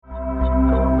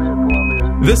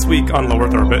This week on Low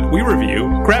Earth Orbit, we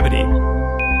review Gravity.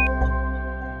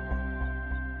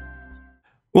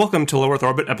 Welcome to Low Earth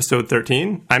Orbit, episode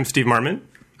 13. I'm Steve Marmon.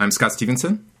 I'm Scott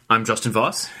Stevenson. I'm Justin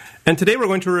Voss. And today we're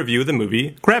going to review the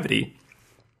movie Gravity.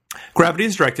 Gravity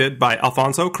is directed by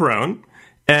Alfonso Cuarón,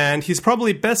 and he's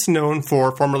probably best known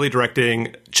for formerly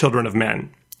directing Children of Men.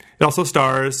 It also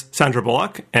stars Sandra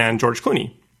Bullock and George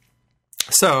Clooney.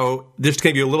 So, just to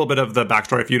give you a little bit of the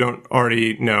backstory if you don't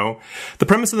already know, the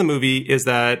premise of the movie is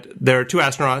that there are two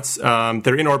astronauts.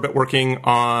 They're in orbit working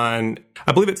on,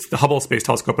 I believe it's the Hubble Space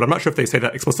Telescope, but I'm not sure if they say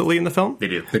that explicitly in the film. They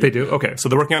do. They do? Okay, so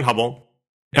they're working on Hubble.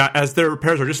 As their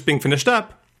repairs are just being finished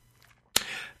up,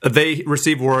 they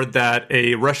receive word that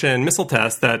a Russian missile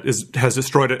test has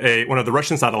destroyed one of the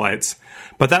Russian satellites,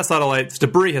 but that satellite's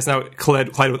debris has now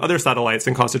collided with other satellites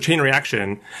and caused a chain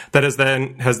reaction that has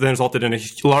then resulted in a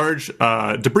large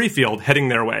debris field heading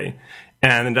their way.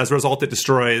 And as a result, it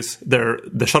destroys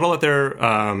the shuttle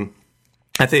that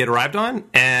they had arrived on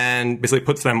and basically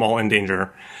puts them all in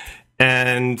danger.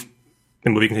 And the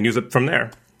movie continues it from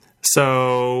there.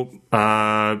 So,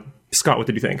 Scott, what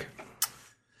did you think?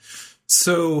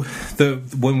 So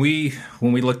when we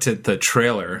looked at the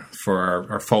trailer for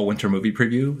our fall winter movie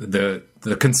preview,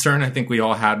 the concern I think we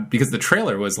all had, because the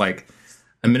trailer was like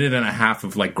a minute and a half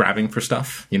of like grabbing for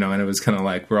stuff, and it was kind of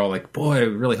like, we're all like, boy, I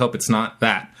really hope it's not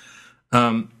that.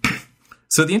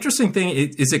 So the interesting thing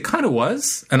is it kind of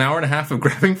was an hour and a half of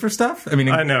grabbing for stuff. I mean,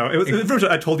 I know.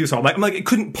 I told you so. I'm like, it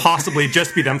couldn't possibly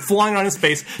just be them flying around in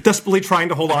space, desperately trying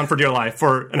to hold on for dear life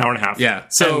for an hour and a half. Yeah.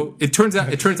 So it turns out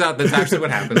that's actually what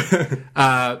happened.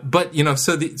 But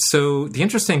so the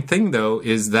interesting thing though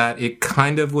is that it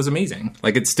kind of was amazing.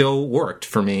 Like it still worked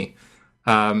for me,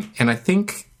 and I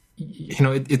think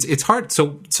it's hard.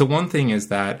 So one thing is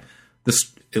that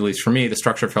at least for me, the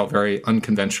structure felt very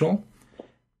unconventional.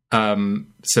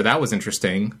 So that was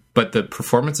interesting, but the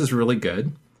performance is really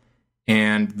good,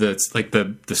 and the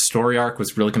story arc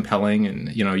was really compelling,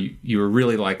 and you were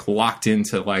really like locked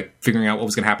into like figuring out what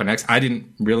was going to happen next. I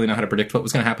didn't really know how to predict what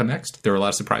was going to happen next. There were a lot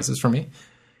of surprises for me,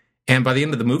 and by the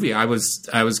end of the movie, I was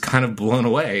kind of blown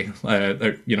away,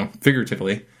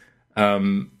 figuratively.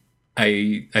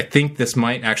 I think this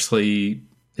might actually,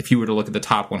 if you were to look at the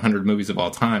top 100 movies of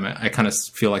all time, I kind of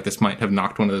feel like this might have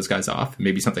knocked one of those guys off,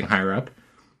 maybe something higher up.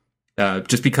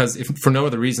 Just because, if for no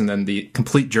other reason than the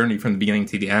complete journey from the beginning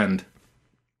to the end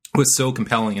was so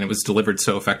compelling and it was delivered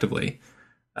so effectively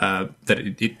that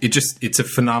it's a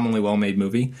phenomenally well-made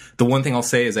movie. The one thing I'll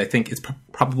say is I think it's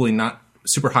probably not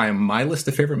super high on my list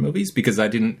of favorite movies because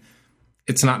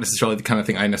it's not necessarily the kind of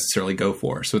thing I necessarily go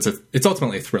for. So it's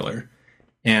ultimately a thriller.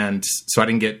 And so I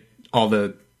didn't get all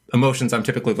the emotions I'm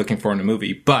typically looking for in a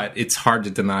movie, but it's hard to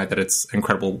deny that it's an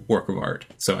incredible work of art.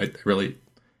 So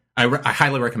I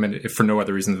highly recommend it if for no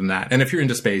other reason than that. And if you're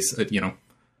into space,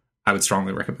 I would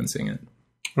strongly recommend seeing it.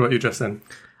 What about you, Justin?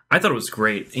 I thought it was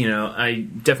great. I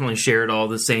definitely shared all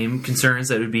the same concerns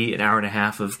that it would be an hour and a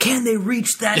half of, can they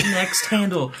reach that next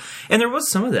handle? And there was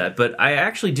some of that, but I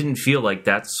actually didn't feel like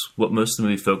that's what most of the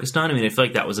movie focused on. I mean, I feel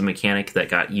like that was a mechanic that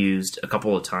got used a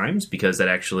couple of times because that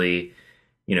actually,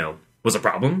 was a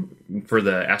problem for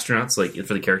the astronauts, like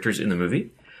for the characters in the movie.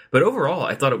 But overall,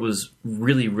 I thought it was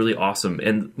really, really awesome.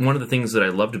 And one of the things that I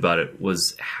loved about it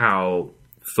was how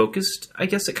focused, I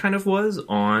guess it kind of was,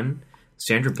 on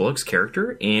Sandra Bullock's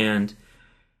character. And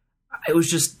it was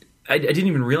just, I didn't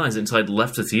even realize it until I'd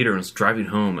left the theater and was driving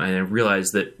home. And I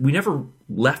realized that we never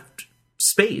left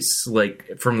space,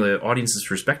 like, from the audience's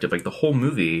perspective. Like, the whole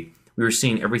movie, we were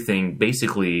seeing everything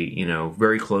basically,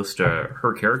 very close to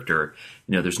her character.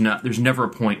 There's never a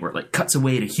point where it like cuts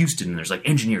away to Houston and there's like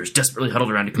engineers desperately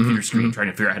huddled around a computer screen trying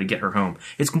to figure out how to get her home.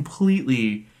 It's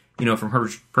completely, from her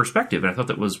perspective. And I thought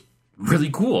that was really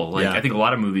cool. Like, yeah. I think a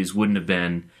lot of movies wouldn't have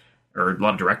been, or a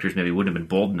lot of directors maybe wouldn't have been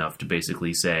bold enough to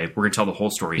basically say, we're going to tell the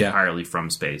whole story entirely from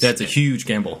space. That's a huge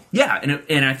gamble. Yeah.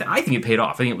 And I think it paid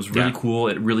off. I think it was really cool.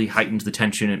 It really heightened the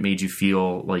tension. It made you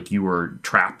feel like you were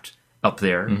trapped up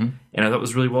there, and I thought it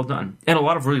was really well done. And a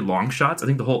lot of really long shots. I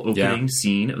think the whole opening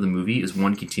scene of the movie is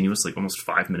one continuous, like almost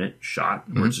 5-minute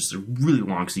shot, where it's just a really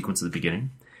long sequence at the beginning.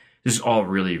 It's just all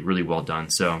really, really well done.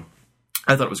 So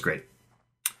I thought it was great.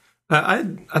 I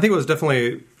think it was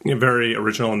definitely very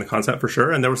original in the concept for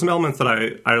sure. And there were some elements that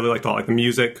I really liked. Like the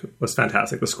music was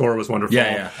fantastic. The score was wonderful.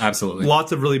 Yeah, absolutely.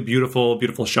 Lots of really beautiful,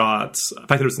 beautiful shots. The fact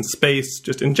that it was in space,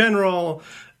 just in general.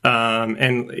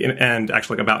 And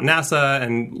actually about NASA,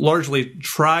 and largely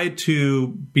tried to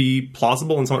be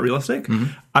plausible and somewhat realistic.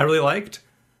 I really liked.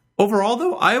 Overall,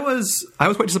 though, I was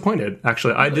quite disappointed.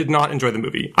 Actually, I did not enjoy the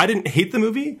movie. I didn't hate the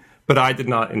movie, but I did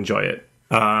not enjoy it.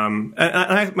 And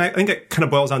I think it kind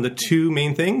of boils down to two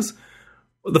main things.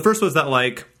 The first was that,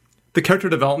 like, the character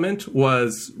development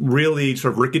was really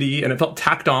sort of rickety and it felt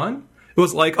tacked on. It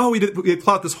was like, oh, we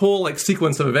plot this whole, like,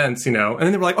 sequence of events, and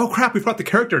then they were like, oh crap, we forgot the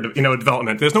character,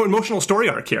 development. There's no emotional story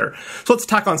arc here. So let's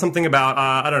tack on something about,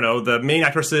 I don't know, the main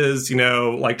actress's,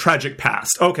 like, tragic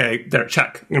past. Okay, there,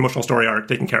 check. Emotional story arc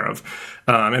taken care of.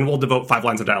 And we'll devote 5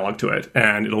 lines of dialogue to it,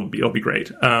 and it'll be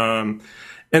great.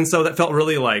 And so that felt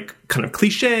really, like, kind of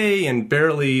cliche and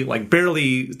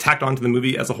barely tacked onto the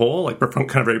movie as a whole, like,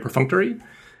 kind of very perfunctory.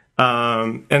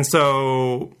 And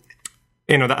so,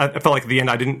 I felt like at the end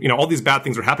I didn't, all these bad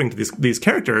things were happening to these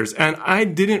characters, and I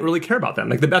didn't really care about them.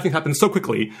 Like, the bad things happened so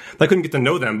quickly that I couldn't get to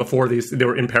know them before they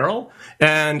were in peril.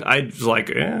 And I was like,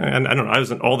 and I don't know, I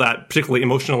wasn't all that particularly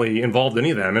emotionally involved in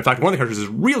any of them. In fact, one of the characters is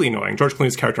really annoying. George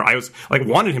Clooney's character, I was like,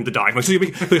 wanted him to die. I'm like, so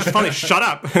you finally shut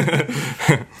up.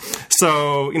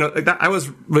 So, I was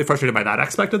really frustrated by that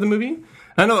aspect of the movie.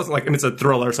 I know it's a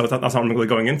thriller, so that's not what I'm really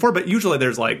going in for, but usually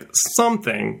there's, like,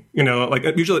 something,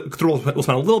 usually thriller will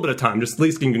spend a little bit of time just at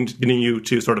least getting you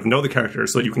to sort of know the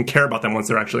characters so that you can care about them once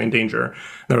they're actually in danger.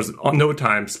 There was no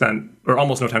time spent, or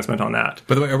almost no time spent on that.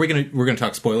 By the way, we're going to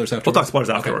talk spoilers afterwards? We'll talk spoilers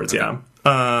afterwards, okay.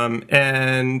 Yeah.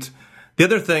 And the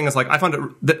other thing is, like, I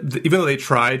found that even though they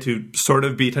tried to sort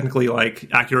of be technically, like,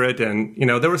 accurate, and,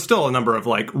 there was still a number of,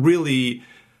 like, really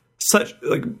such,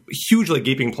 like, hugely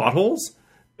gaping plot holes.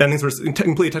 And things were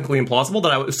completely technically implausible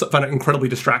that I found it incredibly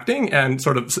distracting and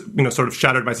sort of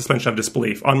shattered my suspension of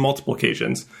disbelief on multiple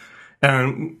occasions.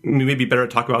 And maybe better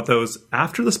to talk about those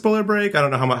after the spoiler break. I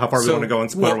don't know how far we want to go in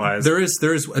spoiler-wise.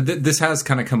 This has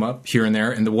kind of come up here and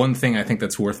there. And the one thing I think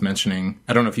that's worth mentioning,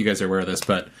 I don't know if you guys are aware of this,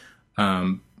 but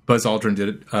Buzz Aldrin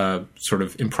did a sort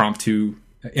of impromptu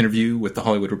interview with The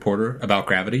Hollywood Reporter about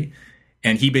Gravity.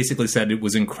 And he basically said it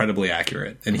was incredibly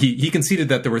accurate. And he conceded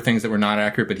that there were things that were not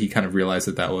accurate, but he kind of realized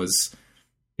that was,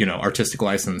 artistic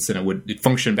license, and it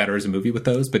functioned better as a movie with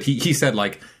those. But he said,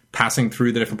 like, passing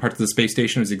through the different parts of the space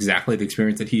station was exactly the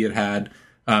experience that he had.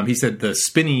 He said the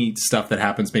spinny stuff that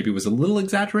happens maybe was a little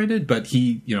exaggerated, but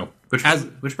he, Which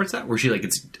part's that? Where she, like,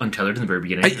 it's untethered in the very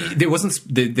beginning?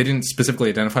 They didn't specifically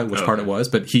identify which part it was,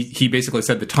 but he basically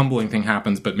said the tumbling thing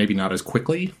happens, but maybe not as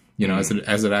quickly, as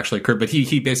it actually occurred. But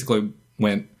he basically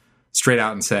went straight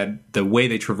out and said the way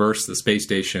they traverse the space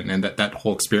station and that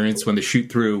whole experience when they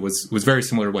shoot through was very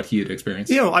similar to what he had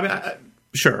experienced.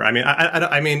 Sure. I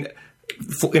mean,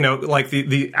 like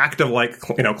the act of, like,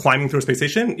 climbing through a space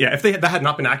station. Yeah, if that had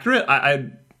not been accurate,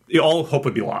 all hope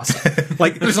would be lost.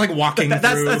 Like, it was like walking through.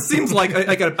 That seems like a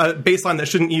baseline that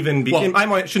shouldn't even be. In my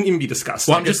mind, shouldn't even be discussed.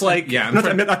 Well, I'm just like, yeah, what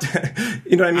I mean?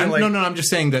 I'm just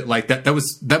saying that, like,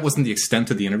 that wasn't the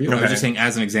extent of the interview. Okay. I was just saying,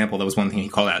 as an example, that was one thing he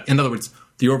called out. In other words,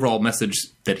 the overall message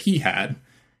that he had,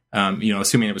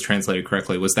 assuming it was translated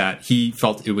correctly, was that he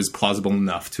felt it was plausible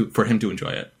enough for him to enjoy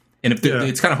it. And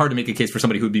it's kind of hard to make a case for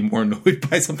somebody who would be more annoyed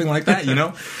by something like that,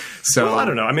 So, well, I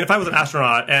don't know. I mean, if I was an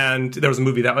astronaut and there was a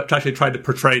movie that actually tried to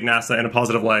portray NASA in a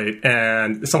positive light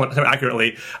and somewhat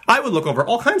accurately, I would look over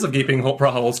all kinds of gaping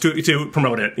holes to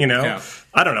promote it. Yeah.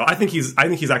 I don't know. I think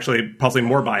he's actually possibly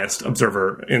more biased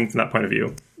observer in that point of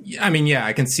view. I mean, yeah,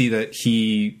 I can see that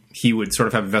he would sort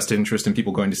of have a vested interest in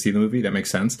people going to see the movie. That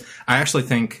makes sense. I actually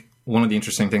think one of the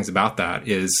interesting things about that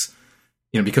is,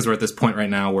 because we're at this point right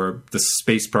now where the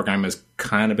space program has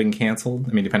kind of been canceled.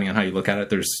 I mean, depending on how you look at it,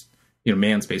 there's,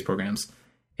 manned space programs.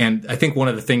 And I think one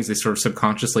of the things they sort of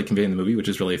subconsciously convey in the movie, which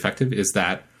is really effective, is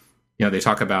that, they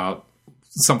talk about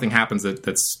something happens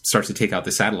that starts to take out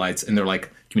the satellites, and they're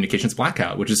like communications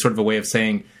blackout, which is sort of a way of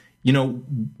saying,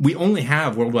 we only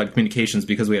have worldwide communications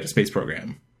because we had a space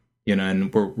program,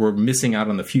 and we're missing out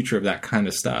on the future of that kind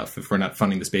of stuff if we're not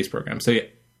funding the space program. So, yeah.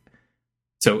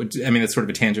 So, I mean, it's sort of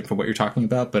a tangent from what you're talking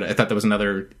about, but I thought that was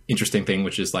another interesting thing,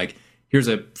 which is, like, here's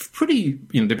a pretty,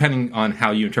 depending on how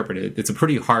you interpret it, it's a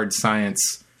pretty hard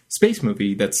science space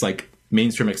movie that's, like,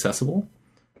 mainstream accessible.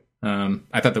 I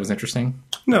thought that was interesting.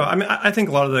 No, I mean, I think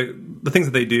a lot of the things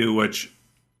that they do, which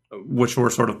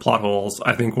were sort of plot holes,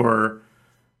 I think were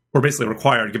basically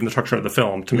required, given the structure of the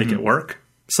film, to make it work.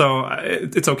 So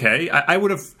it's okay.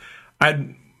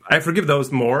 I forgive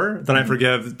those more than I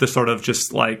forgive the sort of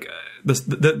just, like,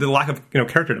 the lack of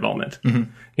character development.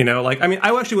 Like, I mean,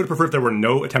 I actually would have preferred if there were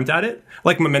no attempt at it,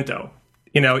 like Memento.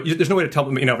 There's no way to tell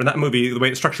them, in that movie, the way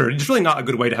it's structured, it's really not a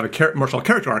good way to have a emotional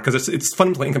character arc, because it's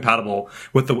fundamentally incompatible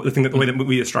with the way the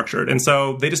movie is structured. And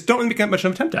so they just don't really make much of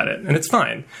an attempt at it. And it's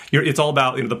fine. It's all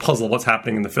about, the puzzle, what's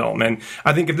happening in the film. And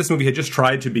I think if this movie had just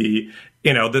tried to be,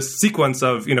 this sequence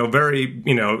of, very,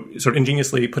 sort of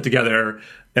ingeniously put together,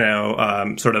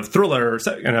 sort of thriller,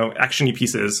 action-y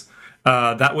pieces,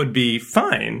 that would be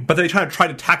fine. But they try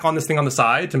to tack on this thing on the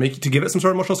side to give it some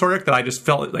sort of emotional story arc that I just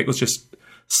felt like was just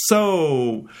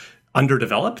so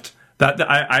underdeveloped that that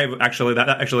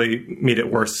actually made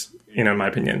it worse, in my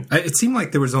opinion. It seemed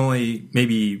like there was only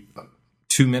maybe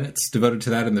 2 minutes devoted to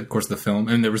that in the course of the film,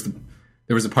 and there was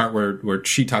a part where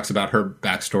she talks about her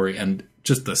backstory and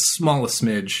just the smallest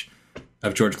smidge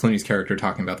of George Clooney's character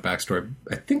talking about the backstory.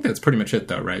 I think that's pretty much it,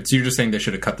 though, right? So you're just saying they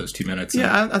should have cut those 2 minutes.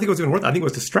 Yeah, I think it was even worth it. I think it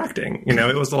was distracting.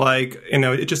 It was like,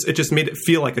 it just made it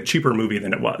feel like a cheaper movie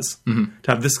than it was. To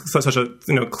have this such a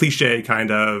cliche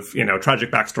kind of tragic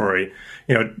backstory.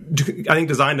 I think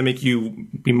designed to make you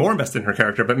be more invested in her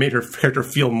character, but made her character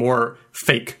feel more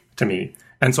fake to me.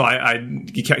 And so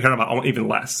you can't care about even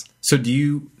less. So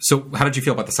how did you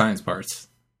feel about the science parts?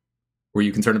 Were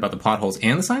you concerned about the plot holes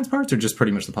and the science parts, or just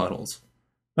pretty much the plot holes?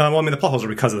 The plot holes are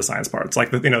because of the science parts. Like,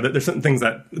 there's certain things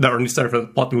that are necessary for the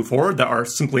plot to move forward that are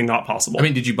simply not possible. I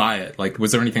mean, did you buy it? Like,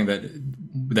 was there anything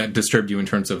that disturbed you in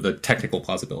terms of the technical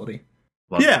plausibility?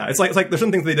 Yeah, it's like there's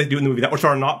some things they do in the movie which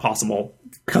are not possible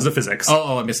because of physics.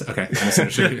 I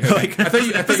misunderstood.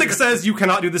 Physics says you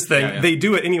cannot do this thing. Yeah. They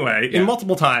do it anyway in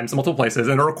multiple times, in multiple places,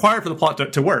 and are required for the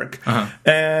plot to work.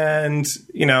 And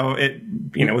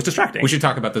it was distracting. We should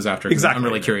talk about those after. Exactly. I'm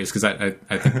really curious because I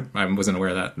think I wasn't aware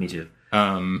of that. Me too.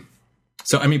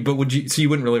 So I mean, but you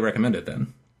wouldn't really recommend it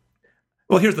then?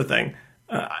 Well, here's the thing.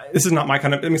 This is not my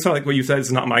kind of. I mean, sort of like what you said.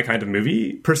 It's not my kind of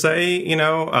movie per se.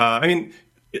 I mean.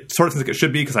 It sort of seems like it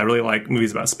should be because I really like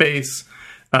movies about space.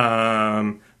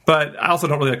 But I also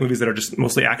don't really like movies that are just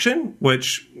mostly action,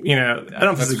 which, I don't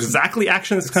know if it's exactly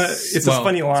action. It's a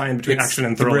funny line between action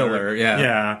and thriller.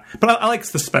 Yeah. But I like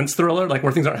suspense thriller, like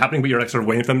where things aren't happening, but you're like sort of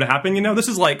waiting for them to happen. This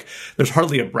is like, there's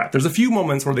hardly a breath. There's a few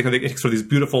moments where they take sort of these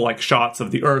beautiful like shots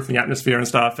of the earth and the atmosphere and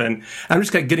stuff. And I'm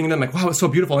just kind of getting them like, wow, it's so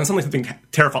beautiful. And suddenly something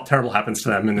terrible happens to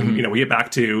them. And then, we get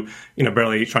back to,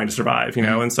 barely trying to survive,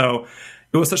 And so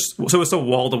it was so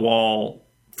wall to wall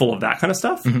full of that kind of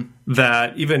stuff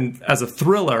that even as a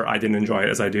thriller, I didn't enjoy it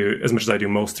as much as I do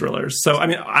most thrillers. So, I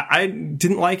mean, I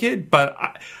didn't like it, but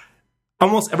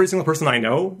almost every single person I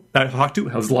know that I talked to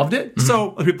has loved it.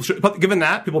 So but given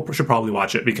that, people should probably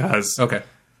watch it because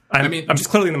I'm just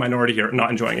clearly in the minority here,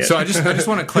 not enjoying it. So I just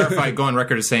want to clarify, go on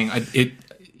record as saying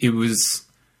it was,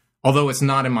 although it's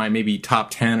not in my maybe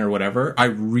top 10 or whatever, I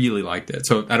really liked it.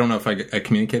 So I don't know if I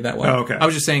communicate that well. Oh, okay. I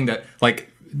was just saying that like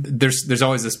there's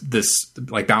always this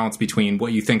like balance between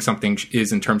what you think something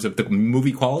is in terms of the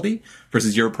movie quality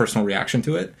versus your personal reaction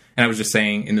to it. And I was just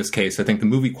saying in this case, I think the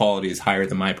movie quality is higher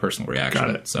than my personal reaction.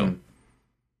 Got it. So.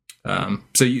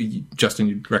 So you, Justin,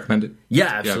 you'd recommend it? Yeah,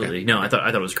 absolutely. Yeah, okay. No, I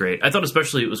thought it was great. I thought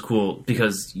especially it was cool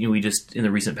because we just in the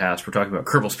recent past we're talking about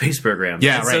Kerbal Space Program.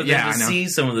 Yeah, and right. So yeah, to see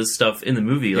some of this stuff in the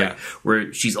movie, like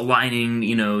where she's aligning,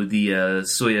 the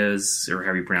Soyuz or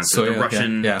however you pronounce it, the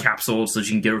Russian capsule, so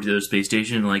she can get over to the space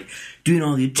station, like doing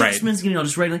all the adjustments, getting all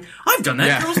just right. Like I've done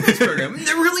that Kerbal Space Program. It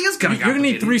really is kind of. You're gonna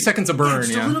need 3 seconds of burn.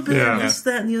 Just a little bit of this,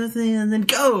 that, and the other thing, and then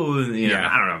go.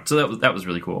 I don't know. So that was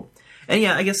really cool. And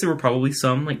I guess there were probably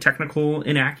some like technical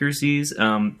inaccuracies,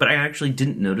 but I actually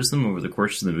didn't notice them over the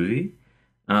course of the movie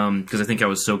because I think I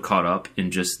was so caught up in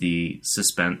just the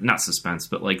not suspense,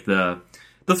 but like the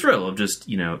thrill of just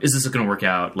is this going to work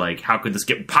out? Like how could this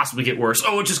possibly get worse?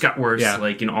 Oh, it just got worse. Yeah.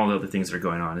 Like all the other things that are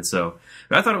going on, and so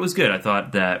I thought it was good. I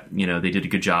thought that they did a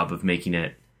good job of making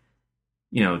it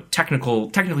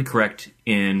technically correct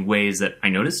in ways that I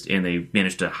noticed, and they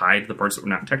managed to hide the parts that were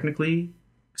not technically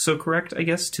so correct, I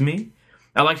guess, to me.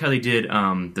 I liked how they did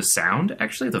the sound,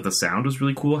 actually. I thought the sound was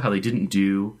really cool, how they didn't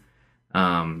do...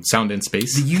 sound in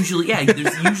space? There's usually like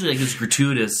this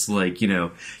gratuitous, like,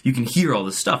 you can hear all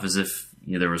this stuff as if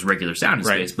there was regular sound in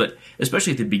space. But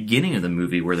especially at the beginning of the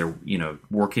movie where they're,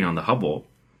 working on the Hubble,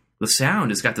 the sound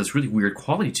has got this really weird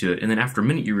quality to it. And then after a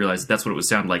minute, you realize that's what it would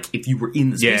sound like if you were in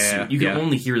the spacesuit. You could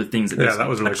only hear the things that that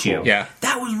was really cool. Yeah.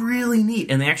 That was really neat.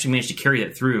 And they actually managed to carry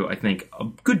that through, I think, a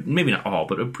good, maybe not all,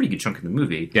 but a pretty good chunk of the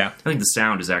movie. Yeah. I think the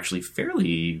sound is actually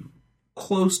fairly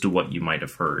close to what you might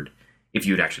have heard if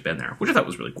you had actually been there, which I thought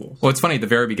was really cool. Well, it's funny, at the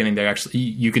very beginning,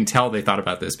 you can tell they thought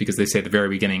about this because they say at the very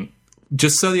beginning,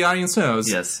 just so the audience knows,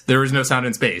 there is no sound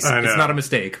in space. It's not a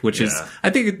mistake, which is, I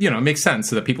think, it makes sense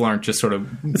so that people aren't just sort of...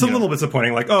 It's a little bit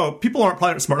disappointing. Like, people aren't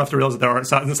probably smart enough to realize that there aren't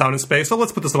sound in space, so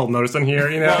let's put this little notice in here,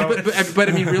 Well, but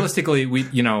I mean, realistically,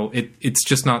 it's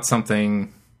just not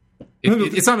something...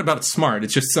 It's not about smart.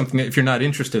 It's just something that if you're not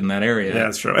interested in that area... Yeah,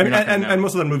 that's true. And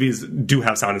most of the movies do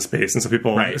have sound in space, and so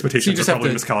people's expectations are probably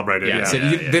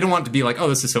miscalibrated. They don't want to be like, oh,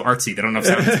 this is so artsy. They don't have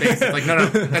sound in space. It's like, no,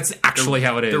 that's actually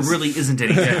how it is. There really isn't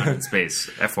any sound in space,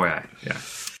 FYI. Yeah.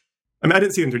 I mean, I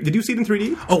didn't see it in 3D. Did you see it in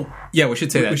 3D? Oh, yeah, we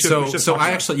should say that. So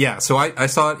I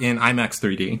saw it in IMAX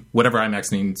 3D, whatever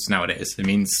IMAX means nowadays. It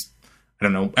means... I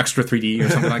don't know, extra 3D or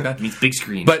something like that. It means big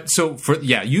screen. But so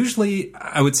usually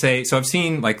I would say, so I've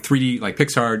seen like 3D, like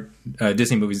Pixar,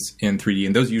 Disney movies in 3D,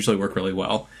 and those usually work really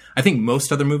well. I think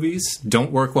most other movies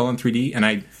don't work well in 3D, and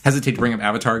I hesitate to bring up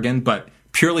Avatar again, but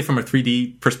purely from a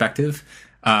 3D perspective,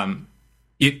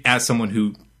 as someone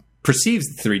who perceives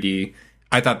 3D,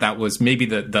 I thought that was maybe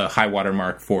the high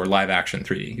watermark for live action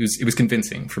 3D. It was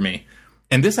convincing for me.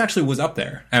 And this actually was up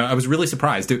there. And I was really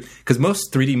surprised because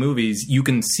most 3D movies, you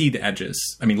can see the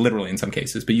edges. I mean, literally in some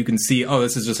cases, but you can see, oh,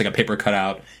 this is just like a paper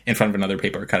cutout in front of another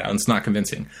paper cutout. And it's not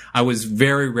convincing. I was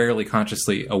very rarely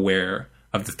consciously aware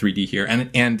of the 3D here.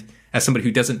 And as somebody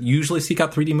who doesn't usually seek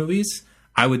out 3D movies,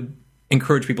 I would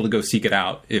encourage people to go seek it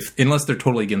out unless they're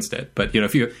totally against it. But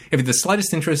if you have the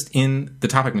slightest interest in the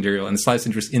topic material and the slightest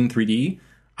interest in 3D,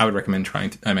 I would recommend trying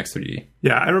IMAX 3D.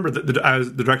 Yeah, I remember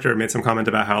the director made some comment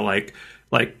about how like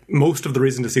most of the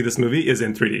reason to see this movie is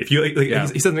in 3D. If you he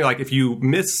said something like if you go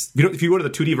to the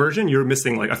 2D version, you're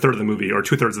missing like a third of the movie or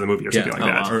 2/3 of the movie or something like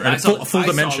that. Or full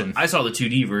dimension. I saw the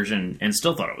 2D version and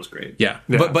still thought it was great. Yeah.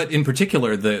 But in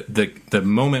particular, the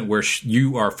moment where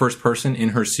you are first person in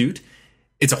her suit,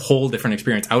 it's a whole different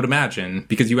experience, I would imagine,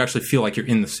 because you actually feel like you're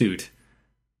in the suit.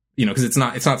 Because it's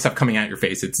not stuff coming at your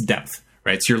face; it's depth.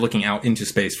 Right, so you're looking out into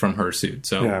space from her suit.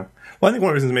 So yeah, well, I think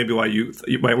one of the reasons maybe why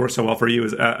it works so well for you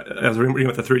is as we're reading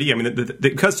with the 3D. I mean,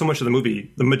 because so much of the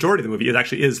movie, the majority of the movie,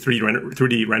 is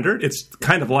 3D rendered. It's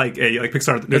kind of like a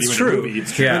Pixar 3D rendered movie.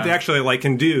 Yeah. They actually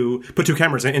can put two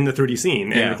cameras in the 3D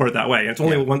scene and record it that way. And it's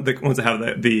only the ones that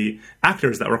have the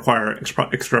actors that require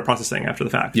extra processing after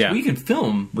the fact. Yeah, well, you can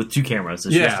film with two cameras.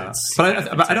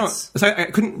 But I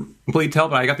couldn't completely tell,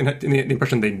 but I got the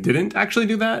impression they didn't actually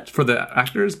do that for the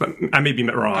actors. But I may be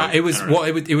wrong. It was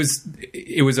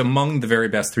among the very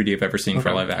best 3D I've ever seen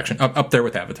for live action, up there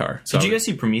with Avatar. So did you guys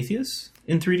see Prometheus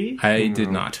in 3D? I did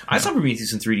not. I saw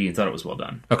Prometheus in 3D and thought it was well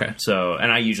done. Okay. So,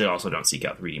 and I usually also don't seek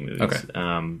out 3D movies. Okay.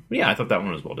 But yeah, I thought that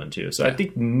one was well done too. So I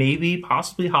think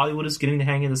possibly Hollywood is getting the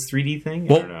hang of this 3D thing.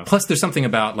 Well, I don't know. Plus there's something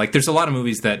about there's a lot of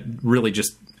movies that really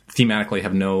just thematically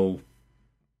have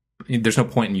there's no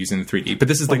point in using the 3D, but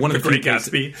this is one of the Great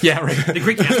Gatsby. Yeah, right. The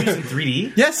Great Gatsby is in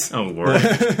 3D? Yes. Oh, Lord.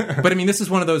 But I mean, this is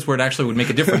one of those where it actually would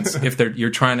make a difference if you're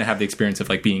trying to have the experience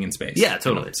of being in space. Yeah,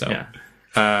 totally. So,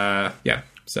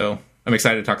 So I'm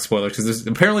excited to talk spoilers because there's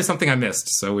apparently something I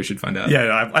missed, so we should find out.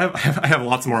 Yeah, I have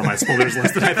lots more on my spoilers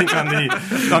list than I think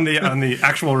on the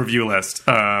actual review list.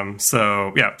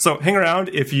 So hang around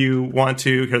if you want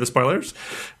to hear the spoilers.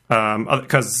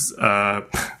 Because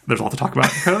there's a lot to talk about,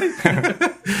 apparently.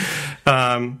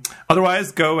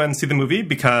 Otherwise, go and see the movie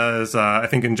because I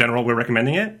think in general we're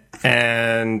recommending it,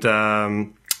 and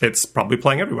it's probably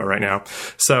playing everywhere right now.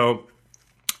 So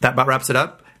that about wraps it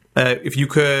up. If you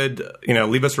could,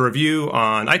 leave us a review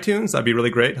on iTunes, that'd be really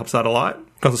great. Helps out a lot. You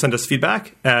can also send us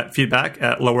feedback at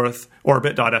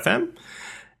lowearthorbit.fm.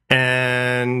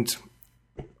 And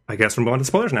I guess we're going to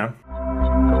spoilers now.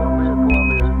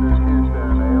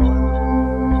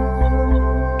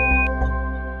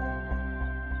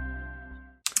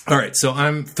 All right, so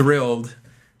I'm thrilled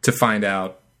to find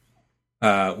out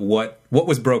what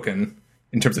was broken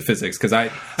in terms of physics because I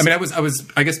was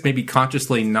I guess maybe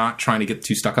consciously not trying to get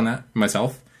too stuck on that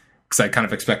myself because I kind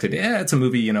of expected it's a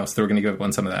movie so we're going to give up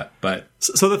on some of that. But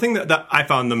so the thing that I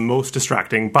found the most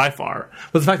distracting by far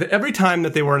was the fact that every time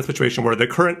that they were in a situation where the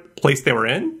current place they were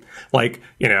in,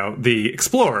 the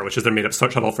Explorer, which is their made up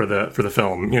shuttle for the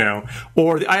film,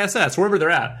 or the ISS, wherever they're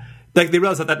at. They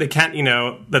realize that they can't,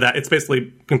 that it's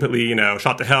basically completely,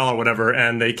 shot to hell or whatever,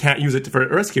 and they can't use it for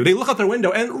rescue. They look out their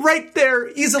window, and right there,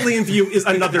 easily in view, is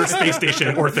another space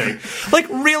station or thing.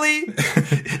 Really?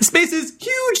 Space is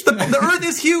huge. The Earth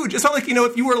is huge. It's not if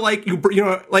you were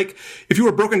if you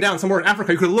were broken down somewhere in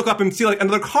Africa, you could look up and see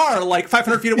another car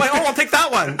 500 feet away. Oh, I'll take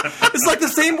that one. It's the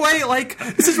same way.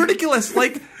 This is ridiculous.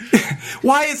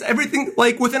 Why is everything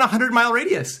within 100-mile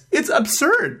radius? It's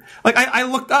absurd. I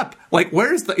looked up.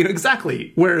 Where's the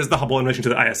exactly where is the Hubble in relation to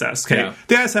the ISS? Okay, yeah.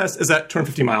 The ISS is at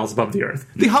 250 miles above the Earth.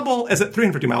 The Hubble is at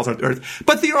 350 miles above the Earth,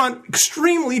 but they're on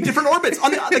extremely different orbits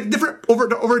on the different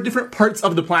over different parts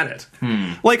of the planet.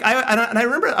 I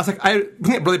remember I was the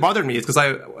thing that really bothered me is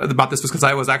because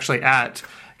I was actually at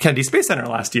Kennedy Space Center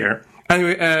last year.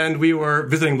 And we were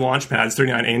visiting launch pads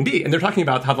 39A and B, and they're talking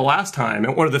about how the last time,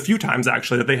 and one of the few times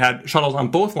actually, that they had shuttles on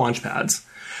both launch pads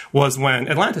was when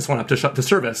Atlantis went up to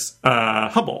service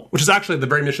Hubble, which is actually the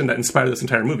very mission that inspired this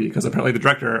entire movie, because apparently the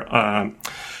director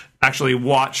actually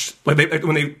watched, when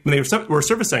they were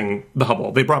servicing the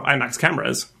Hubble, they brought up IMAX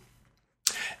cameras.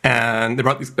 and they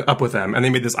brought these up with them, and they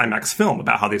made this IMAX film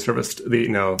about how they serviced the,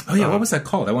 Oh yeah, what was that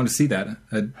called? I wanted to see that.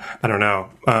 I don't know,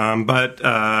 but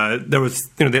there was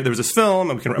there was this film,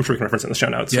 and I'm sure we can reference it in the show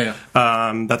notes.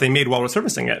 That they made while we're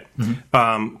servicing it,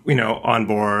 on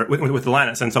board with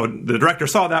Atlantis, and so the director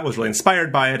saw that, was really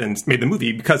inspired by it, and made the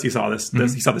movie because he saw this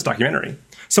documentary.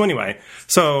 So anyway,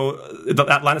 the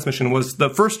Atlantis mission was the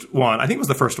first one. I think it was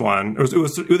the first one. It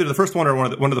was either the first one or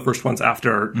one of the first ones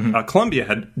after Columbia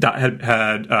had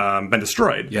been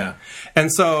destroyed. Yeah,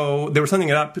 and so they were sending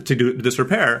it up to do this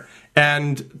repair,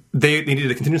 and they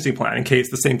needed a contingency plan in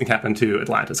case the same thing happened to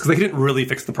Atlantis, because they didn't really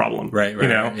fix the problem. Right.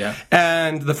 Yeah.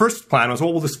 And the first plan was,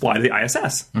 well, we'll just fly to the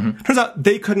ISS. Turns out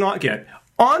they could not get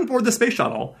on board the space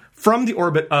shuttle from the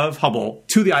orbit of Hubble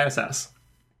to the ISS.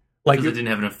 Because it didn't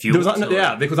have enough fuel. There was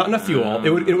not enough fuel. It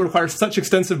would require such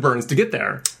extensive burns to get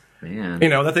there. Man.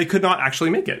 That they could not actually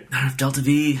make it. Not enough Delta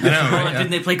V. Didn't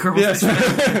they play Kerbal? Yes.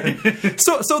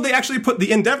 So they actually put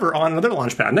the Endeavour on another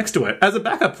launch pad next to it as a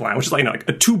backup plan, which is like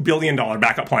a $2 billion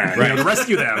backup plan, to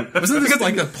rescue them. Wasn't this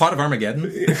like the plot of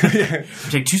Armageddon?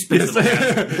 Take two space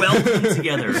pads, weld them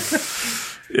together.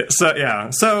 So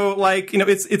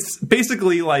it's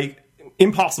basically like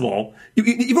impossible,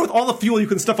 even with all the fuel you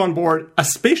can stuff on board a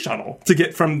space shuttle to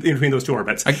get from in between those two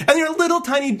orbits, and your little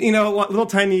tiny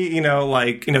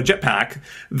jetpack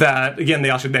that again they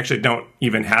actually don't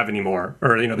even have anymore,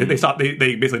 or they stopped,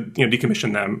 they basically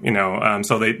decommissioned them,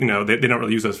 so they don't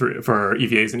really use those for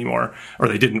EVAs anymore, or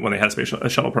they didn't when they had a space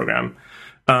shuttle program.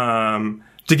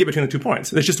 To get between the 2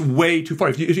 points, it's just way too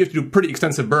far. You have to do pretty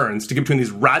extensive burns to get between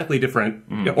these radically different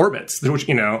orbits, which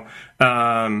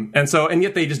and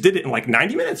yet they just did it in like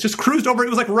 90 minutes. Just cruised over. It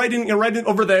was like right in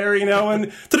over there,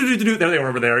 and there they were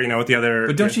over there, with the other.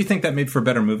 But don't you think that made for a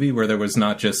better movie where there was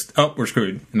not just we're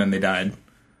screwed and then they died?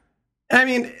 I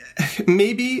mean,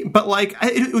 maybe, but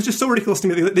it was just so ridiculous to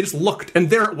me. They just looked, and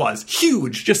there it was,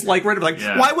 huge, just right over.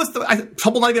 Why was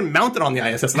Hubble not even mounted on the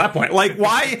ISS at that point?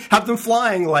 Why have them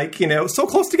flying so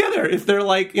close together if they're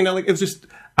it was just,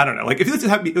 I don't know. If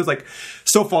it was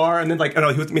so far, and then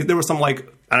there was some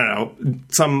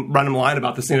some random line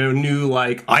about this new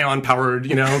ion powered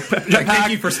jetpack.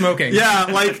 Thank you for smoking. Yeah,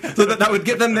 so that would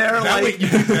get them there. You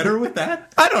do better with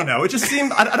that. I don't know. It just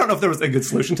seemed I don't know if there was a good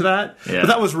solution to that. Yeah. But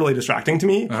that was really distracting to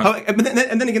me. And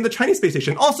then again, the Chinese space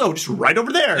station also just right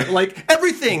over there.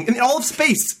 Everything in all of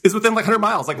space is within 100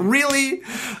 miles. Really,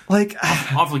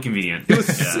 awfully convenient.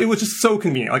 It was just so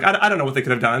convenient. I don't know what they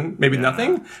could have done. Maybe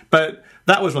nothing, but.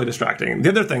 That was really distracting. The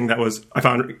other thing that I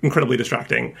found incredibly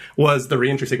distracting was the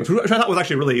re-entry sequence, which I thought was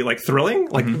actually really thrilling,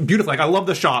 beautiful. I love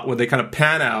the shot where they kind of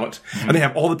pan out and they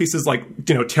have all the pieces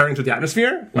tearing through the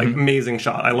atmosphere. Amazing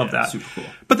shot. I love that. Super cool.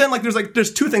 But then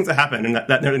there's two things that happen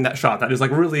in that shot that is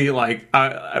really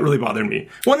really bothered me.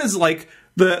 One is the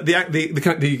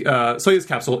Soyuz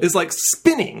capsule is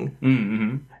spinning.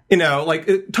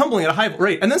 Mm-hmm. Tumbling at a high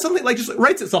rate, and then suddenly just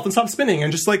rights itself and stops spinning,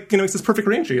 and just it's this perfect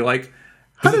re-entry.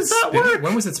 How does that work?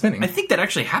 When was it spinning? I think that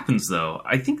actually happens, though.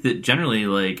 I think that generally,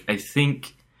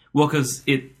 because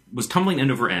it was tumbling end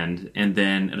over end, and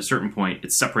then at a certain point,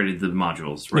 it separated the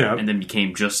modules, right? Yeah. And then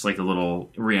became just a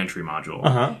little re-entry module.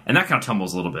 Uh-huh. And that kind of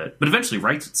tumbles a little bit, but eventually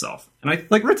rights itself. And rights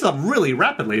itself really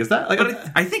rapidly, is that?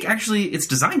 I think actually it's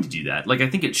designed to do that. I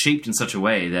think it's shaped in such a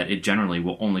way that it generally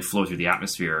will only flow through the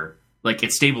atmosphere.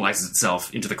 It stabilizes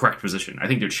itself into the correct position. I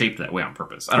think they're shaped that way on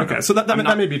purpose. I don't know. So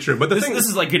that may be true. But this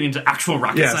is getting into actual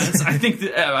rocket science. I think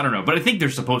I don't know, but I think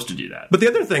they're supposed to do that. But the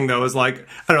other thing though is it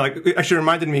actually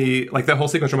reminded me, that whole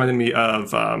sequence reminded me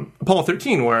of Apollo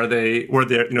 13, where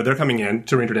they're coming in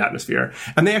to re-enter the atmosphere,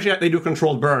 and they do a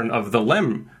controlled burn of the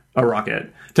LEM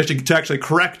rocket to actually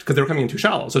correct, because they were coming in too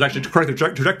shallow. So to actually correct the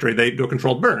trajectory, they do a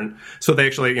controlled burn. So they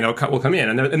actually will come in,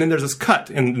 and then there's this cut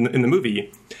in the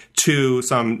movie to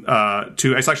some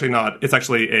it's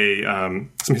actually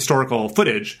some historical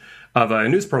footage of a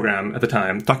news program at the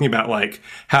time talking about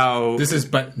how this is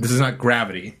not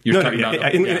Gravity. You're talking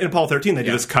about in Apollo 13 they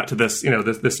do this cut to this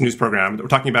this news program that we're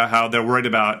talking about how they're worried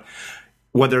about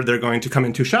whether they're going to come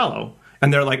in too shallow.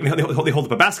 And they're they hold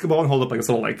up a basketball and hold up this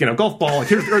little golf ball.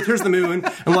 Here's Earth, here's the moon,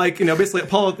 and basically the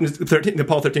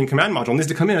Apollo 13 command module needs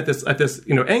to come in at this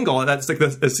angle that's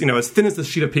this as thin as this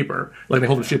sheet of paper. They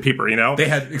hold a sheet of paper. They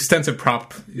had extensive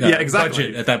prop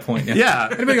budget at that point. Yeah.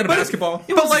 Anybody got a basketball?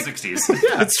 It was the 60s.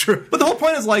 Yeah, that's true. But the whole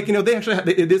point is they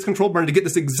actually it is controlled burn to get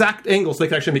this exact angle so they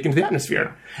can actually make it into the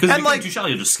atmosphere. Because if you come too shallow,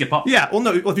 you'll just skip up. Yeah. Well,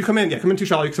 no. Well, if you come in too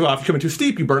shallow, you go off. If you come in too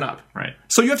steep, you burn up. Right.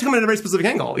 So you have to come in at a very specific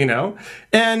angle.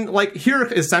 And here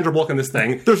is Sandra Bullock in this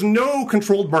thing. There's no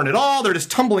controlled burn at all. They're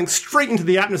just tumbling straight into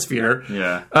the atmosphere.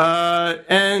 Yeah.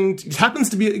 And it happens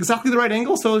to be exactly the right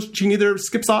angle, so she neither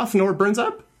skips off nor burns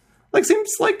up. Like, seems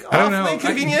like I don't know. awfully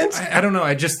convenient. I don't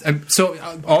know.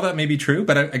 So all that may be true,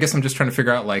 but I guess I'm just trying to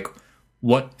figure out like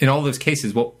what in all those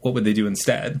cases, what would they do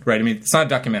instead, right? I mean, it's not a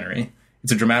documentary;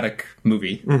 it's a dramatic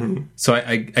movie. Mm-hmm. So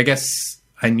I guess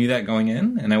I knew that going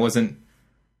in, and I wasn't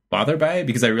bothered by it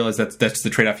because I realized that's the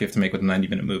trade-off you have to make with a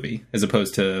 90-minute movie, as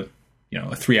opposed to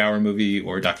a 3-hour movie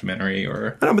or a documentary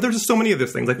or... I don't know, but there's just so many of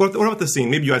those things. Like, what about the scene?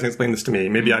 Maybe you guys can explain this to me.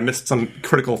 Maybe I missed some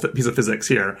critical piece of physics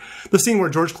here. The scene where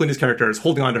George Clooney's character is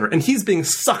holding on to her, and he's being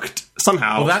sucked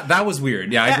somehow. Well, that was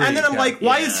weird. Yeah, I agree. And then I'm like,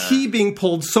 why is he being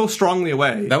pulled so strongly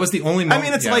away? That was the only moment. I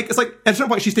mean, it's like at a certain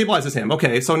point she stabilizes him.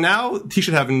 Okay, so now he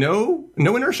should have no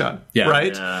inertia,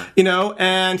 right? Yeah.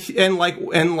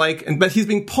 But he's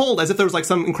being pulled as if there was like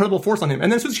some incredible force on him. And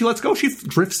then as soon as she lets go, she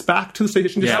drifts back to the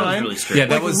station just fine. Really strange. Yeah,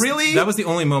 that was the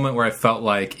only moment where I felt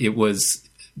like it was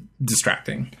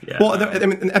distracting. Yeah. Well,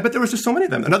 but there was just so many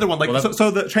of them. Another one,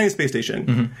 so the Chinese space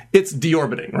station, it's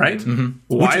deorbiting, right?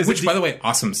 Mm-hmm. Which by the way,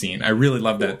 awesome scene. I really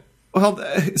loved it. Well,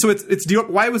 so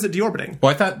why was it deorbiting?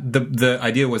 Well, I thought the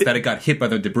idea was that it got hit by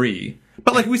the debris.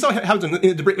 But like we saw how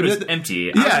the debris, it was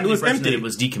empty. Yeah, it was empty. It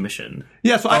was decommissioned.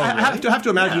 Yeah, so I have to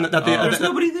imagine that there's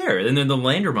nobody there, and then the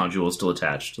lander module is still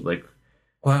attached. Like,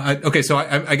 well, so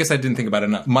I guess I didn't think about it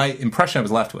enough. My impression I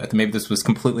was left with, and maybe this was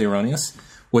completely erroneous,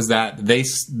 was that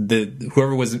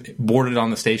whoever was boarded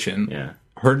on the station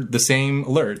heard the same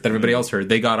alert that everybody else heard.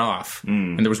 They got off,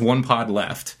 and there was one pod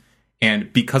left.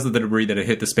 And because of the debris that had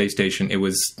hit the space station, it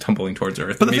was tumbling towards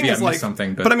Earth. But maybe I missed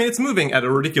something. But I mean, it's moving at a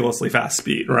ridiculously fast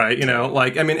speed, right?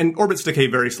 And orbits decay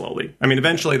very slowly. I mean,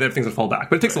 eventually things would fall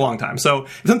back, but it takes a long time. So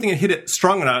if something had hit it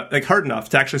strong enough, like hard enough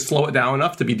to actually slow it down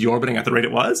enough to be deorbiting at the rate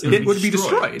it was, it would be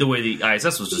destroyed. The way the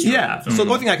ISS was destroyed. Yeah. So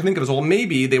the only thing I can think of is, well,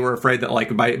 maybe they were afraid that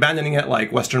like by abandoning it,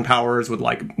 like Western powers would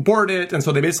like board it, and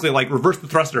so they basically like reversed the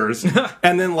thrusters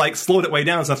and then like slowed it way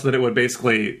down such that it would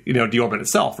basically deorbit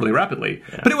itself really rapidly.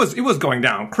 Yeah. But it was going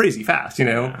down crazy fast,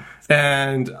 Yeah.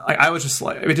 And I was just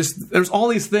like, there's all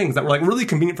these things that were like really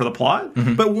convenient for the plot,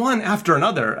 but one after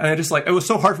another, and it was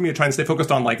so hard for me to try and stay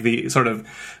focused on like the sort of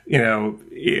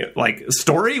like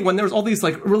story when there was all these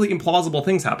like really implausible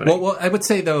things happening. Well, I would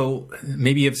say though,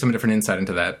 maybe you have some different insight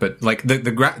into that, but like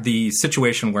the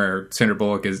situation where Sandra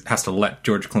Bullock has to let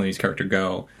George Clooney's character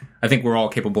go, I think we're all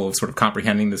capable of sort of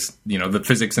comprehending this, the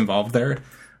physics involved there.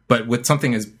 But with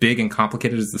something as big and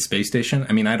complicated as the space station,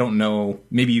 I mean, I don't know,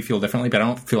 maybe you feel differently, but I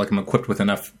don't feel like I'm equipped with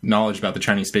enough knowledge about the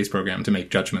Chinese space program to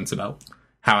make judgments about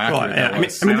how accurate that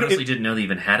was. I honestly didn't know they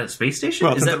even had a space station.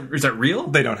 Well, is that real?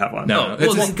 They don't have one. No. They're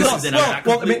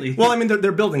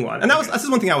building one. And this is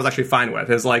one thing I was actually fine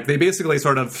with, is like they basically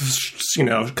sort of,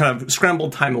 kind of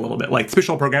scrambled time a little bit. Like the space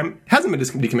shuttle program hasn't been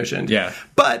decommissioned. Yeah.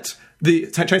 But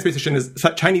the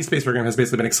Chinese space program has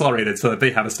basically been accelerated so that they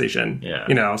have a station.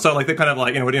 Yeah. So like they kind of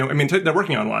like, I mean, they're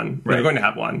working on one. Right. They're going to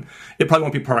have one. It probably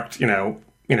won't be parked,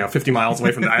 50 miles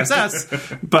away from the ISS,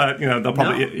 but they'll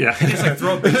probably You just like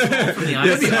throw a baseball from the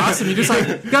ISS. That'd be awesome. You just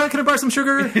like, can I borrow some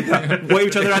sugar? Wave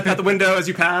each other at the window as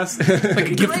you pass. Like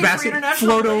a gift basket,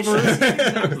 float over.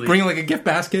 Exactly. Bring like a gift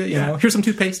basket. Here's some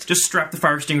toothpaste. Just strap the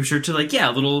fire extinguisher to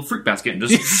a little fruit basket and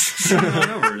just shoot it on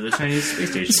over to the Chinese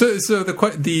space station. So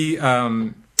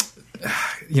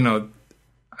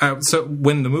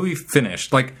when the movie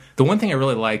finished, like the one thing I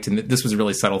really liked, and this was a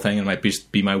really subtle thing, and it might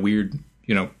be my weird,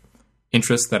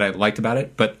 interest that I liked about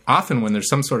it, but often when there's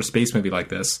some sort of space movie like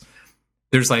this,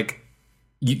 there's like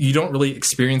you don't really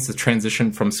experience the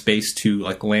transition from space to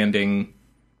like landing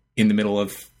in the middle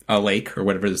of a lake or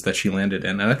whatever it is that she landed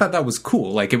in, and I thought that was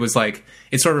cool. Like it's sort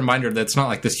of a reminder that it's not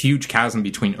like this huge chasm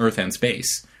between Earth and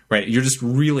space, right? You're just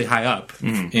really high up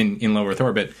in low Earth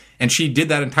orbit, and she did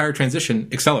that entire transition,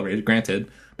 accelerated,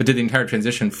 granted, but did the entire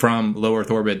transition from low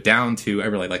Earth orbit down to, I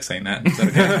really like saying that. Is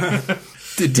that okay?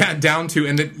 down to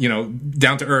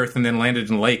Earth, and then landed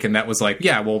in the lake, and that was like,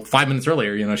 5 minutes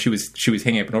earlier, she was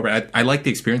hanging up in orbit. I liked the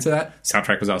experience of that.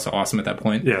 Soundtrack was also awesome at that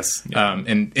point. Yes,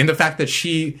 and the fact that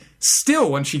she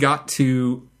still, when she got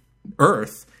to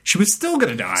Earth, she was still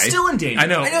going to die. Still in danger. I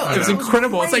know. It was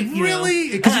incredible. It's like, really?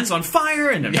 Because it's on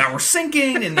fire, and now we're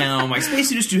sinking, and now my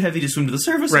spacesuit is too heavy to swim to the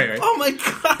surface. Right. Oh my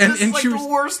god, this is like the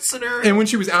worst scenario. And when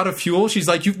she was out of fuel, she's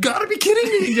like, you've got to be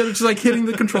kidding me. She's like hitting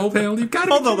the control panel. You've got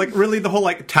to Although, like, really, the whole,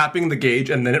 like, tapping the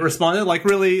gauge and then it responded, like,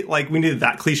 really, like, we needed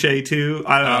that cliche, too.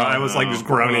 I don't know. I was, like, just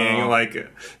groaning, like, It's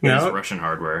Russian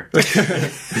hardware. We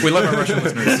love our Russian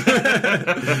listeners.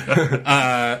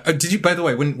 Did you, by the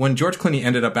way, when George Clooney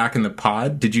ended up back in the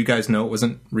pod, did you guys know it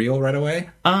wasn't real right away?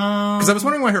 Because I was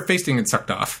wondering why her face thing had sucked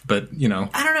off, but, I don't know.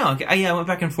 I went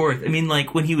back and forth. I mean,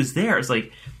 like, when he was there, it's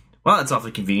like, well, that's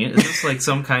awfully convenient. Is this, like,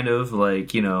 some kind of, like,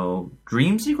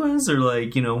 dream sequence? Or,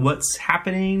 like, what's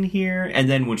happening here? And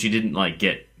then when she didn't, like,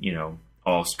 get, all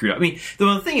all screwed up. I mean,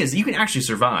 the thing is, you can actually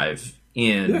survive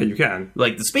in... Yeah, you can.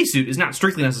 Like, the spacesuit is not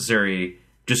strictly necessary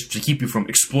just to keep you from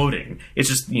exploding. It's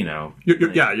just, You're going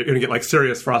to get, like,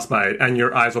 serious frostbite, and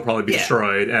your eyes will probably be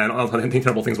destroyed, and all kinds of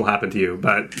terrible things will happen to you,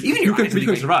 but even you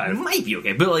can survive. It might be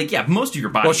okay, but, like, most of your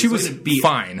body... Well, she was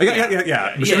fine.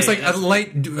 Yeah. But she was like a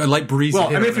light breeze. Well,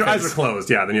 I mean, if your eyes are closed,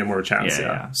 then you have more chance,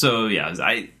 Yeah. So,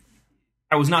 I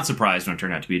was not surprised when it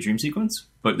turned out to be a dream sequence,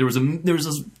 but there was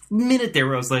this minute there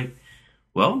where I was like,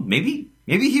 well, maybe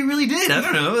he really did. I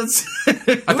don't know.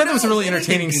 I thought it was a really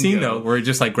entertaining scene, though, where he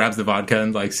just, like, grabs the vodka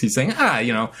and, like, he's saying,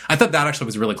 I thought that actually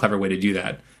was a really clever way to do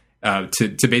that,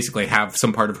 to basically have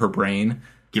some part of her brain.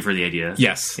 Give her the idea.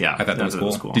 Yes. Yeah. I thought that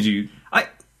was cool. Did you...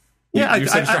 You're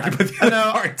so distracted by the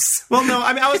other parts. Well, no,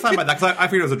 I mean, I was fine by that because I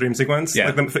figured it was a dream sequence.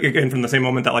 Yeah. Like, again, from the same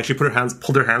moment that, like, she pulled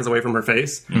her hands away from her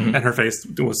face, and her face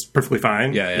was perfectly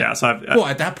fine. Yeah. So well,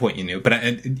 at that point you knew, but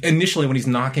initially when he's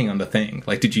knocking on the thing,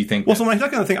 like, did you think? Well, so when I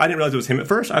knocked on the thing, I didn't realize it was him at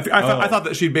first. I thought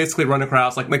that she'd basically run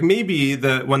across, like maybe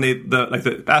the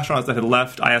astronauts that had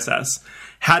left ISS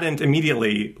hadn't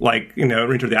immediately, like,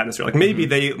 re-entered the atmosphere. Like, maybe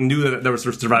they knew that there were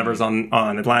survivors on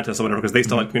Atlantis or whatever because they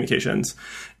still had communications,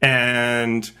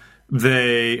 and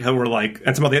they were like,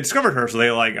 and somehow they had discovered her, so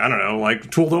they, like, I don't know, like,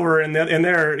 tooled over in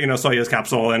their Soyuz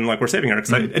capsule and, like, were saving her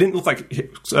because it didn't look like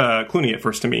Clooney at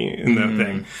first to me in the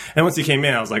thing. And once he came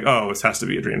in, I was like, oh, this has to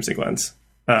be a dream sequence.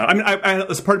 I mean,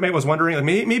 as part of me was wondering, like,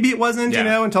 maybe it wasn't,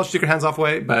 until she took her hands off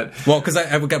weight, but because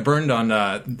I got burned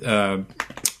on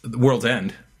World's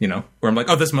End. Where I'm like,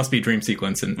 oh, this must be a dream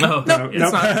sequence, and no,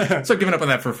 it's not. So I've given up on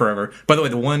that for forever. By the way,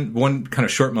 the one kind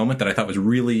of short moment that I thought was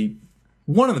really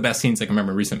one of the best scenes I can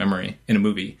remember in recent memory in a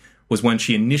movie was when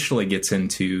she initially gets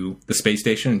into the space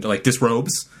station, like,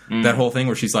 disrobes, that whole thing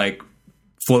where she's, like,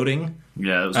 floating.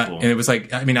 Yeah, that was cool. And it was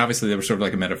like, I mean, obviously there was sort of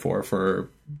like a metaphor for,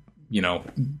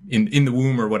 in the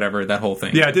womb or whatever, that whole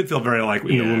thing. Yeah, it did feel very like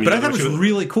in the womb. But I thought it was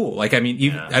really cool. Like, I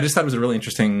mean, I just thought it was a really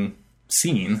interesting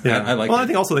scene. Yeah. I like. Well, I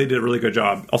think also they did a really good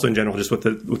job, also in general, just with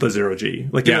the zero G.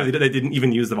 Like, they didn't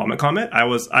even use the vomit comet. I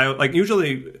like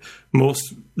usually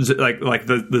most like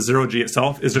the zero G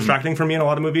itself is distracting for me in a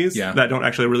lot of movies that don't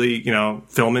actually really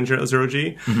film in zero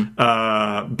G.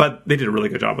 But they did a really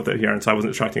good job with it here, and so I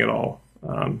wasn't distracting at all.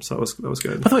 So that was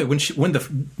good. By the way,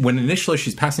 when initially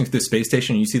she's passing through the space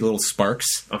station, and you see the little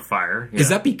sparks of fire. Is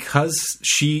that because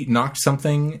she knocked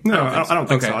something? No, I don't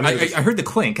think so. I heard the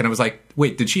clink, and I was like,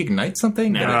 "Wait, did she ignite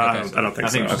something?" No, I don't think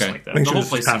so. It was just like that. The whole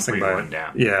place seemed pretty run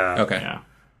down. Yeah. Okay. Yeah.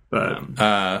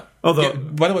 But although,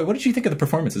 by the way, what did you think of the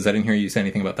performances? I didn't hear you say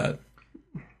anything about that.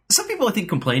 Some people, I think,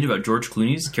 complained about George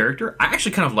Clooney's character. I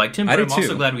actually kind of liked him, but I'm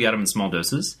also glad we got him in small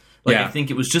doses. Like, I think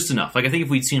it was just enough. Like, I think if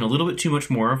we'd seen a little bit too much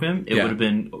more of him, it would have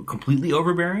been completely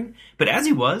overbearing. But as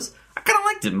he was, I kind of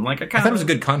liked him. Like, I thought it was a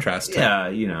good contrast. Yeah,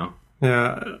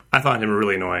 Yeah, I found him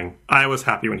really annoying. I was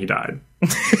happy when he died.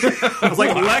 I was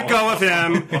like, let go of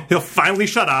him. He'll finally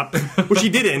shut up. Which he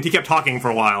didn't. He kept talking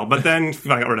for a while, but then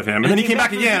I got rid of him. And then he came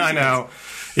back again, I know.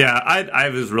 Yeah, I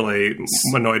was really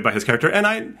annoyed by his character.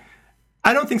 And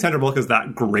I don't think Sandra Bullock is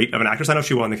that great of an actress. I know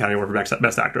she won the Academy Award for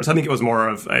Best Actress. I think it was more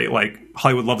of a, like,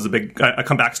 Hollywood loves a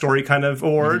comeback story kind of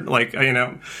award. Like,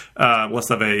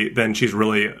 less of then she's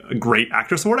really a great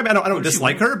actress award. I mean, I don't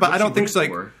dislike her, but I don't think she's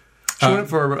like... She went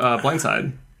for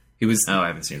Blindside. It was. Oh, I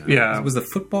haven't seen that. Yeah, was the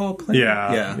football player?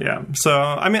 Yeah. So,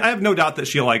 I mean, I have no doubt that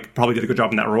she probably did a good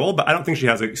job in that role, but I don't think she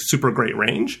has a super great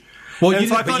range. Well, you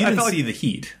didn't see The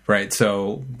Heat, right?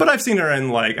 So, but I've seen her in,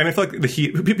 like, I mean, I feel like The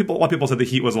Heat. A lot of people said The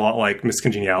Heat was a lot like Miss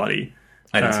Congeniality.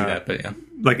 I didn't see that, but yeah,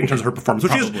 like in terms of her performance,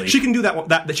 which she can do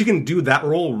that she can do that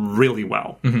role really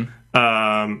well.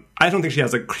 I don't think she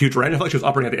has a huge range. I feel like she was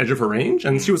operating at the edge of her range,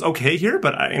 and she was okay here.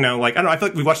 But I don't know. I feel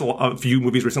like we watched a few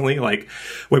movies recently, like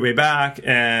way back,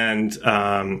 and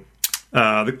Spectacular,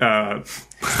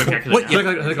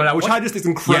 which had just these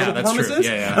incredible performances.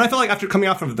 Yeah. And I feel like after coming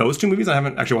off of those two movies, I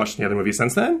haven't actually watched any other movies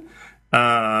since then.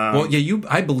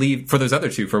 I believe for those other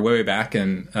two, for Way Back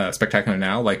and Spectacular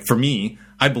Now, like, for me,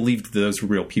 I believed those were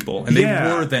real people, and they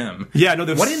were them. Yeah, no.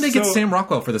 Why didn't they get Sam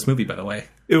Rockwell for this movie? By the way,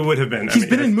 it would have been. He's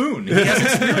been in Moon. He has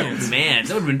experience. Man,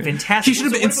 that would have been fantastic. He should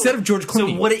have been instead of George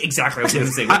Clooney. So what exactly? I was going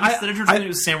to say instead of George Clooney, it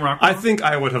was Sam Rockwell. I think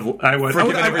I would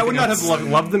not have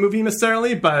loved the movie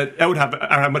necessarily, but I would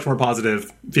have much more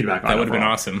positive feedback on it. That would have been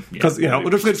awesome because it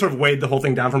would have sort of weighed the whole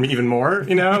thing down for me even more,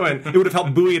 and it would have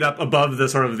helped buoy it up above the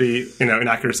sort of the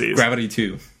inaccuracies. Gravity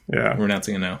 2. Yeah, we're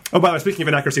announcing it now. Oh, by the way, speaking of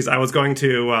inaccuracies, I was going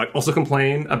to also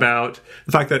complain about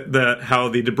the fact that how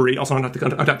the debris also undocked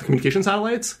the communication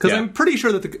satellites, because I'm pretty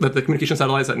sure that the communication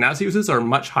satellites that NASA uses are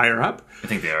much higher up. I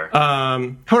think they are.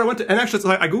 However,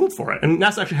 I googled for it, and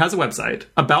NASA actually has a website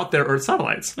about their Earth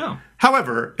satellites. Oh.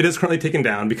 However, it is currently taken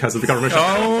down because of the government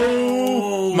shutdown.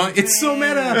 It's so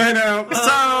meta. I know.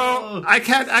 So I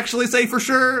can't actually say for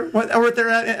sure what they're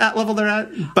at level they're at,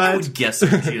 I but would guess they're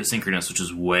geosynchronous, which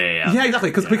is way out. yeah,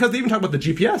 exactly. Because they even talk about the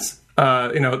GPS. They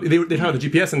talk about the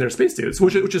GPS in their spacesuits,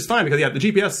 which is fine because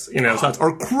the GPS slots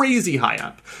are crazy high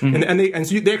up, and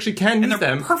so they actually can use And they're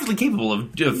them. perfectly capable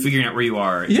of figuring out where you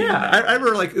are. Yeah, I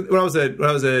remember when I was at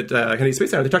Kennedy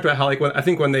Space Center, they talked about how I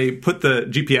think when they put the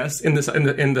GPS in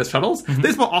the shuttles, they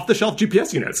just bought off the shelf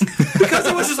GPS units because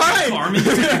it was just fine. Farming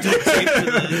duct tape to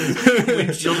the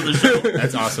windshield of the shuttle.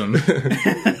 That's awesome.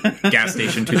 Gas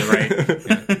station to the right.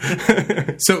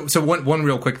 Yeah. So one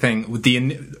real quick thing with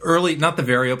the early, not the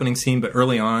very opening scene, but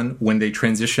early on when they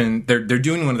transition, they're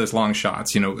doing one of those long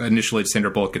shots. Initially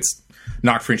Sandra Bullock gets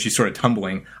knocked free and she's sort of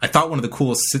tumbling. I thought one of the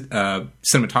coolest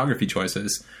cinematography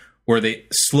choices where they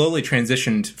slowly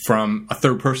transitioned from a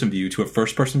third-person view to a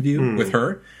first-person view with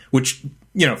her, which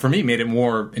for me made it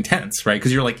more intense, right?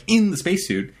 Because you're like in the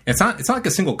spacesuit. It's not like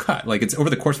a single cut. Like it's over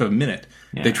the course of a minute.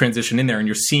 Yeah. They transition in there, and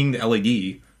you're seeing the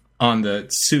LED on the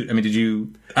suit. I mean, did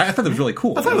you? I thought that was really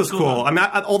cool. I thought it was cool. I mean,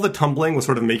 all the tumbling was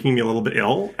sort of making me a little bit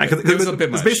ill. It was a bit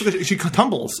much. Basically, she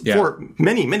tumbles for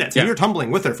many minutes, and you're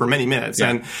tumbling with her for many minutes.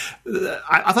 And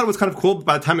I thought it was kind of cool.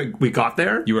 By the time we got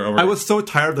there, you were over. I was so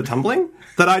tired of the tumbling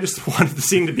that I just wanted the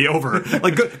scene to be over.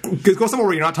 Like, go somewhere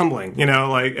where you're not tumbling,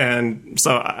 and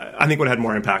so I think it would have had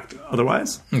more impact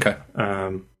otherwise. Okay.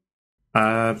 All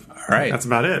right. That's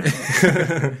about it.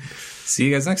 See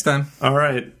you guys next time. All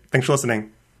right. Thanks for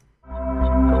listening.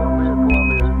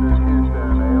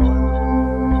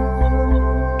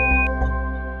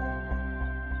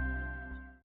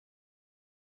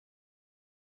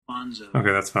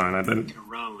 Okay, that's fine. I didn't.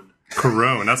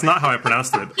 Corone. That's not how I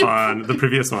pronounced it on the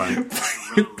previous one.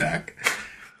 Back.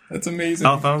 That's amazing.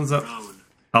 Alfonso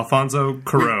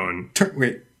Corone.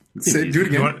 Wait. Do it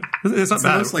again. It's not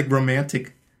bad. Almost like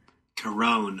romantic.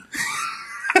 Corone.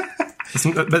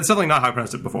 But it's definitely not how I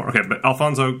pronounced it before. Okay, but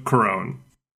Alfonso Corone.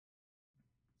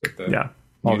 Yeah.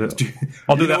 I'll do that.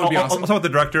 I'll talk about the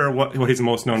director, what he's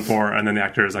most known for, and then the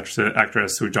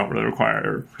actress who don't really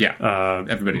require.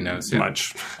 Everybody knows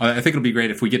much. I think it'll be great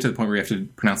if we get to the point where you have to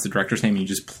pronounce the director's name and you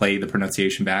just play the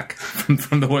pronunciation back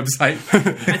from the website.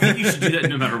 I think you should do that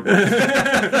no matter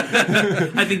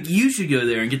what. I think you should go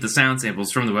there and get the sound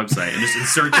samples from the website and just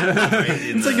insert them.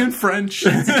 It's like in French.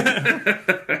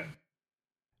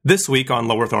 This week on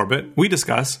Low Earth Orbit, we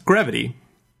discuss gravity.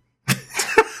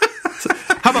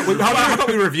 How about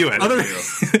we review it?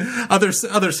 Other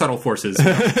subtle forces.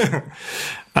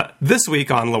 This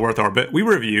week on Low Earth Orbit, we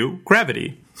review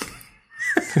Gravity.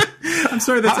 I'm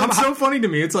sorry, that sounds so funny to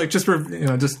me. It's like just.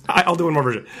 I'll do one more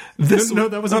version.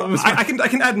 That was. I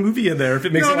can add movie in there if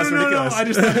it makes it less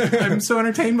ridiculous. No. I'm so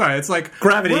entertained by it. It's like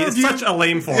Gravity is such a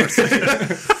lame force.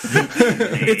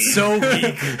 It's so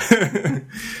weak.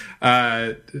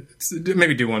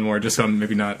 Maybe do one more, just so I'm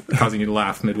maybe not causing you to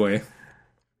laugh midway.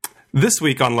 This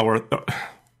week on Low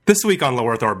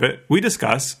Earth Orbit, we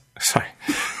discuss. Sorry.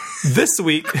 This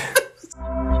week.